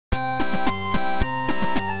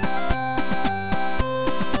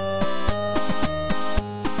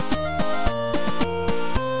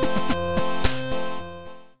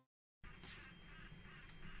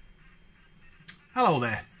Hello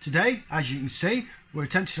there. Today, as you can see, we're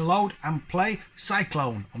attempting to load and play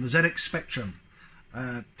Cyclone on the ZX Spectrum.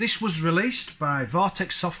 This was released by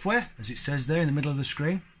Vortex Software, as it says there in the middle of the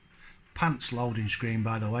screen. Pants loading screen,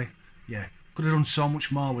 by the way. Yeah, could have done so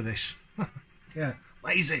much more with this. Yeah,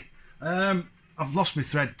 lazy. I've lost my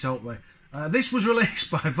thread totally. This was released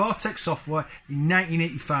by Vortex Software in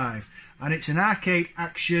 1985, and it's an arcade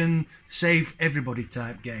action save everybody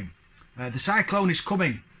type game. The Cyclone is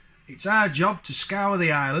coming. It's our job to scour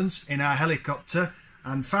the islands in our helicopter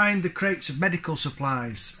and find the crates of medical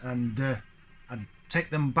supplies and take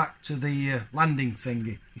them back to the landing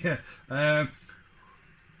thingy. Yeah.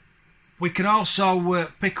 We can also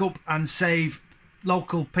pick up and save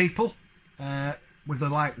local people with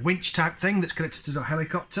a winch type thing that's connected to the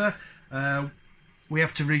helicopter. We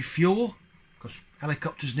have to refuel because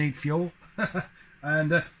helicopters need fuel.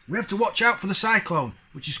 And we have to watch out for the Cyclone,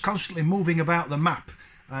 which is constantly moving about the map.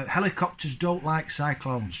 Helicopters don't like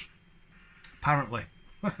cyclones, apparently.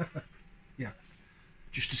 Yeah,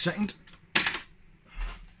 just a second.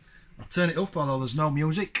 I'll turn it up, although there's no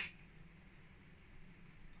music.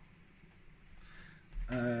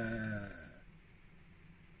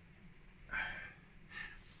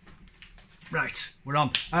 Right, we're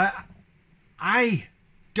on. I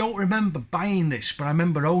don't remember buying this, but I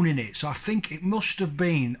remember owning it, so I think it must have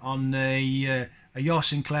been on a Your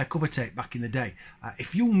Sinclair cover tape back in the day.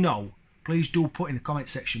 If you know, please do put in the comment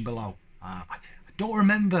section below. I don't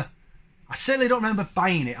remember. I certainly don't remember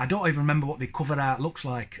buying it. I don't even remember what the cover art looks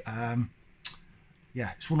like.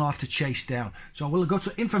 Yeah, it's one I'll have to chase down. So we'll go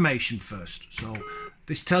to information first. So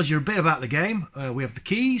this tells you a bit about the game. We have the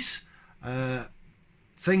keys,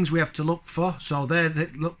 things we have to look for. So there,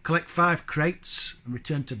 collect 5 crates and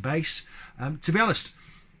return to base. To be honest,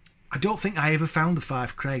 I don't think I ever found the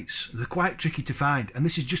 5 crates. They're quite tricky to find, and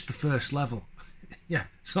this is just the first level. Yeah,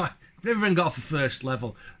 so I've never even got off the first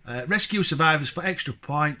level. Rescue survivors for extra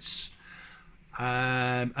points.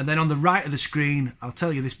 And then on the right of the screen, I'll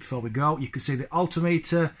tell you this before we go, you can see the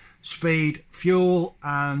altimeter, speed, fuel,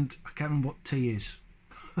 and I can't remember what T is.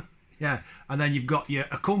 Yeah, and then you've got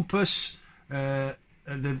a compass, the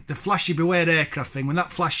flashy beware aircraft thing. When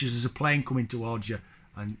that flashes, there's a plane coming towards you,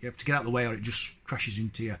 and you have to get out of the way or it just crashes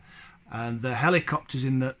into you. And the helicopters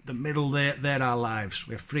in the middle there, they're our lives.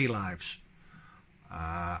 We have 3 lives.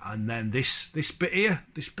 And then this bit here,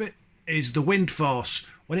 this bit is the wind force.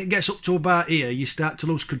 When it gets up to about here, you start to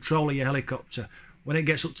lose control of your helicopter. When it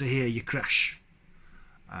gets up to here, you crash.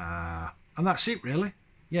 And that's it, really.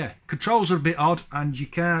 Yeah, controls are a bit odd, and you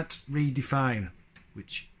can't redefine,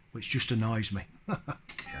 which just annoys me. Yeah.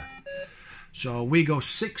 So we go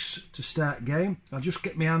 6 to start game. I'll just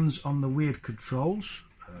get my hands on the weird controls.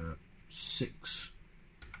 6.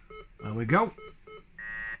 There we go.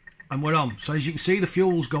 And we're on. So as you can see, the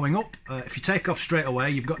fuel's going up. If you take off straight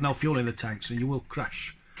away, you've got no fuel in the tank, so you will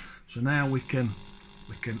crash. So now we can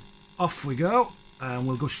off we go, and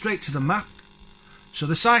we'll go straight to the map. So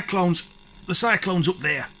the cyclone's up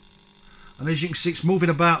there, and as you can see, it's moving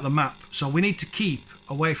about the map. So we need to keep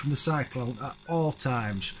away from the cyclone at all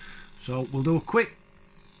times. So we'll do a quick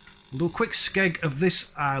skeg of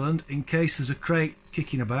this island in case there's a crate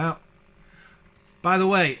kicking about. By the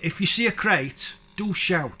way, if you see a crate, do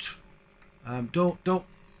shout. Don't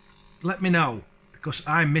let me know, because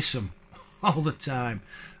I miss them all the time.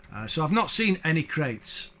 So I've not seen any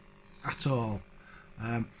crates at all.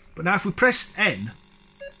 But now if we press N,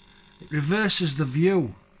 it reverses the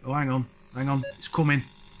view. Oh, hang on, it's coming.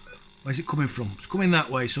 Where's it coming from? It's coming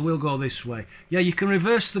that way, so we'll go this way. Yeah, you can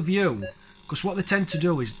reverse the view, because what they tend to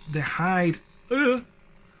do is they hide the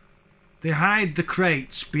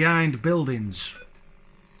crates behind buildings.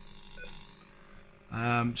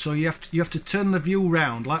 So you have to turn the view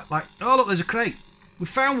round like oh look, there's a crate. We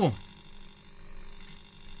found one.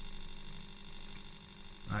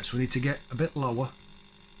 Right, so we need to get a bit lower.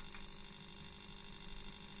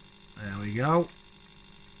 There we go.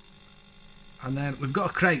 And then we've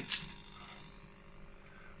got a crate.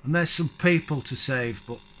 And there's some people to save,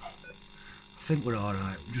 but I think we're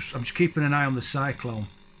alright. I'm just keeping an eye on the cyclone.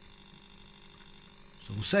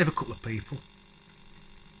 So we'll save a couple of people.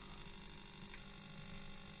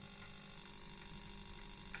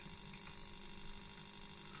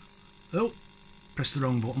 Oh, press the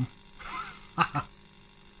wrong button.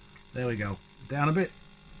 There we go. Down a bit.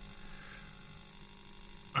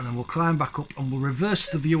 And then we'll climb back up and we'll reverse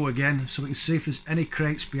the view again so we can see if there's any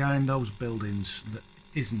crates behind those buildings. That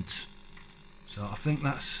isn't. So I think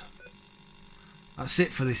that's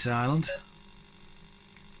it for this island.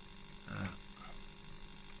 We'll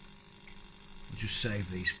just save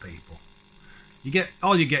these people.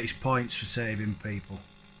 All you get is points for saving people.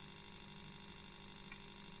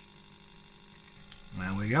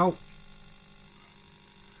 There we go.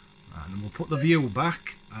 And then we'll put the view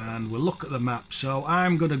back and we'll look at the map. So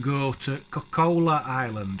I'm going to go to Coca-Cola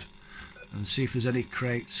Island and see if there's any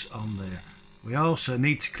crates on there. We also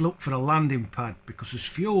need to look for a landing pad because there's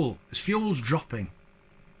fuel. There's fuel's dropping.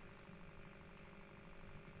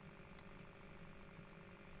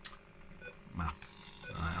 Map.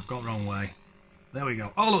 Right, I've got the wrong way. There we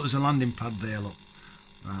go. Oh look, there's a landing pad there. Look.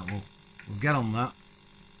 Right, we'll get on that.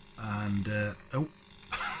 And oh,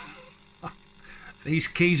 these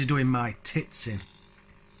keys are doing my tits in.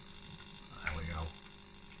 There we go.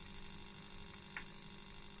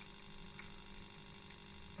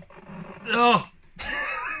 Oh.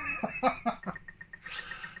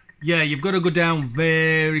 Yeah, you've got to go down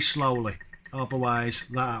very slowly, otherwise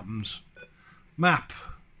that happens. Map.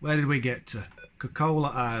 Where did we get to? Coca-Cola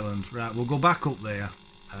Island. Right, we'll go back up there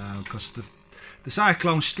because the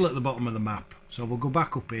Cyclone's still at the bottom of the map. So we'll go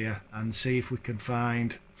back up here and see if we can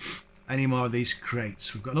find any more of these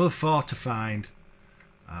crates. We've got another 4 to find.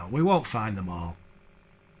 We won't find them all.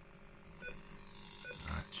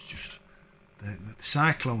 Right, it's just the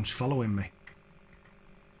Cyclone's following me.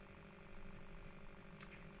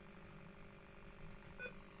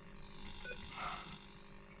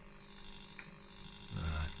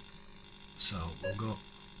 So we'll go.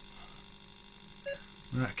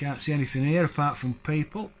 Right, can't see anything here apart from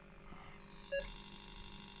people.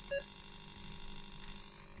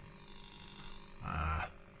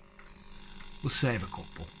 We'll save a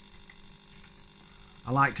couple.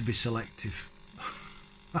 I like to be selective.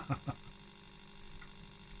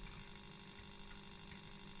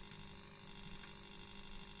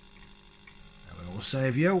 We'll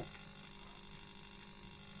save you.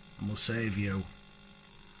 And we'll save you.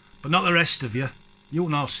 But not the rest of you. You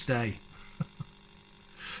can all stay.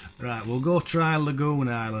 Right, we'll go try Lagoon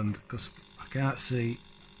Island because I can't see.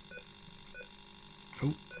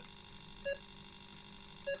 Oh.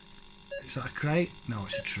 Is that a crate? No,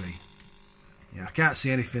 it's a tree. Yeah, I can't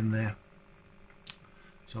see anything there.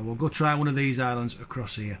 So we'll go try one of these islands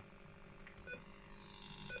across here.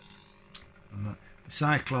 And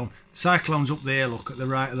the Cyclone's up there, look, at the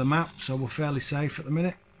right of the map, so we're fairly safe at the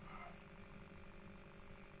minute.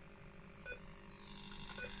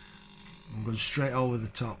 I'm going straight over the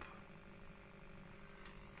top.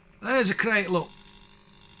 There's a crate, look.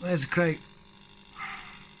 There's a crate.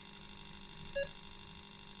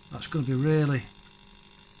 That's going to be really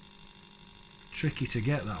tricky to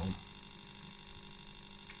get that one.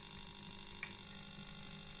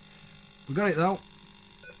 We got it though.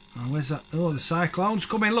 Oh, where's that? Oh, the Cyclone's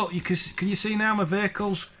coming. Look, can you see now my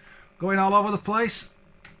vehicle's going all over the place?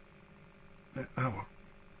 Oh.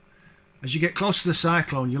 As you get close to the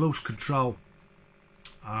Cyclone, you lose control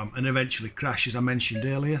and eventually crash, as I mentioned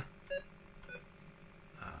earlier.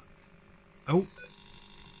 Oh,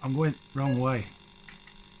 I'm going wrong way.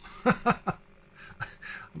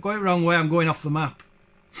 I'm going wrong way. I'm going off the map.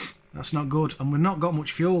 That's not good. And we've not got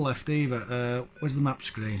much fuel left either. Where's the map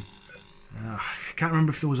screen? I can't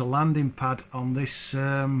remember if there was a landing pad on this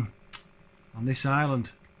island.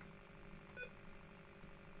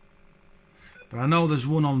 But I know there's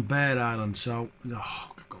one on Bear Island, so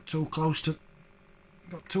got too close.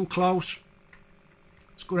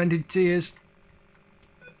 It's going to end in tears.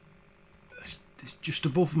 It's just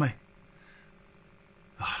above me.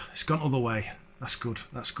 It's gone the other way. That's good.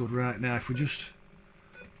 That's good. Right now, if we just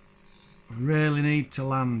really need to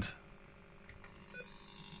land.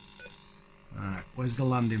 Right, where's the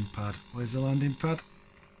landing pad? Where's the landing pad?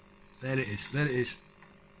 There it is. There it is.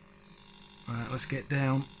 Right, let's get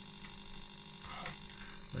down.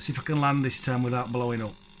 Let's see if I can land this time without blowing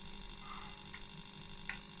up.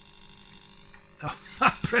 Oh, I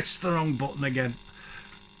pressed the wrong button again.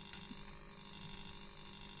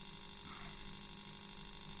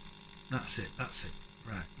 That's it, that's it.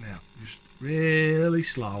 Right, now, just really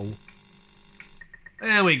slow.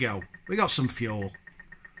 There we go. We got some fuel.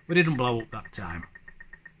 We didn't blow up that time.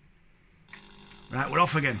 Right, we're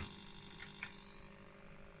off again.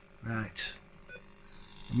 Right.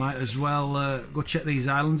 I might as well go check these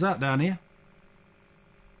islands out down here.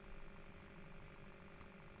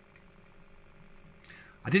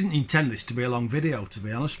 I didn't intend this to be a long video, to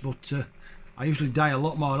be honest, but I usually die a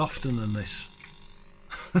lot more often than this.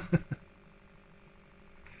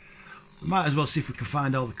 We might as well see if we can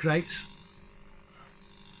find all the crates.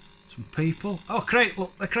 Some people. Oh, crate,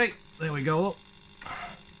 look, the crate. There we go, look.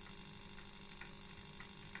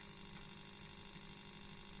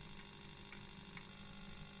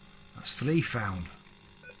 That's 3 found.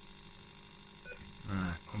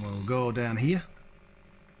 Right, and we'll go down here.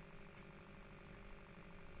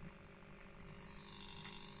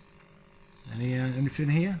 Anything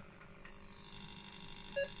here?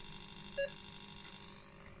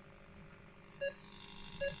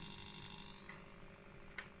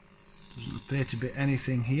 Doesn't appear to be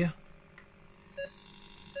anything here.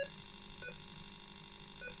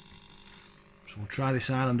 So we'll try this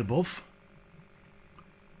island above.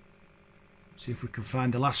 See if we can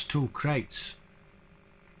find the last 2 crates.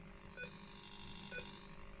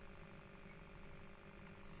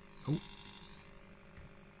 Oh.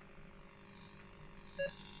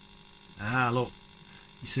 Ah, look.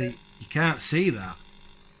 You see, you can't see that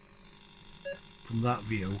from that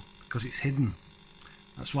view because it's hidden.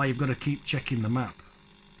 That's why you've got to keep checking the map.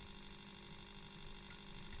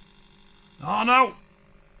 Oh no!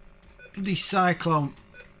 Bloody cyclone.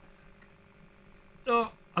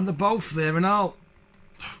 Oh, and they're both there and all.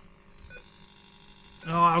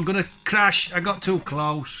 Oh, I'm gonna crash. I got too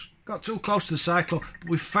close. Got too close to the cyclone. But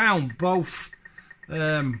we found both.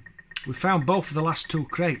 We found both of the last 2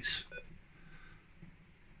 crates.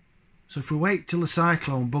 So if we wait till the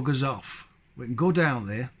cyclone buggers off, we can go down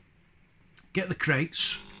there, get the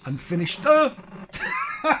crates, and finish. Oh!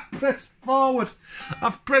 I pressed forward.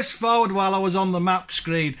 I've pressed forward while I was on the map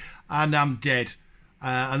screen, and I'm dead.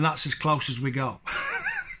 And that's as close as we got.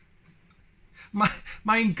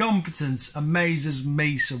 My incompetence amazes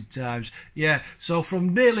me sometimes. Yeah, so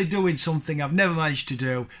from nearly doing something I've never managed to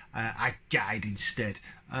do, I died instead.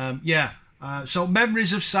 So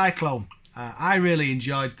memories of Cyclone. I really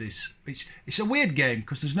enjoyed this. It's a weird game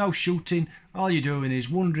because there's no shooting. All you're doing is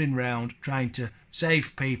wandering around trying to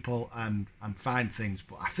save people and find things.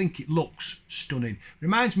 But I think it looks stunning.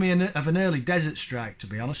 Reminds me of an early Desert Strike, to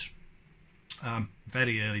be honest.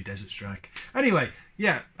 Very early Desert Strike. Anyway,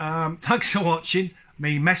 yeah, thanks for watching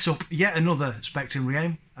me mess up yet another Spectrum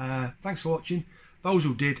game. Thanks for watching. Those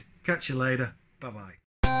who did, catch you later. Bye-bye.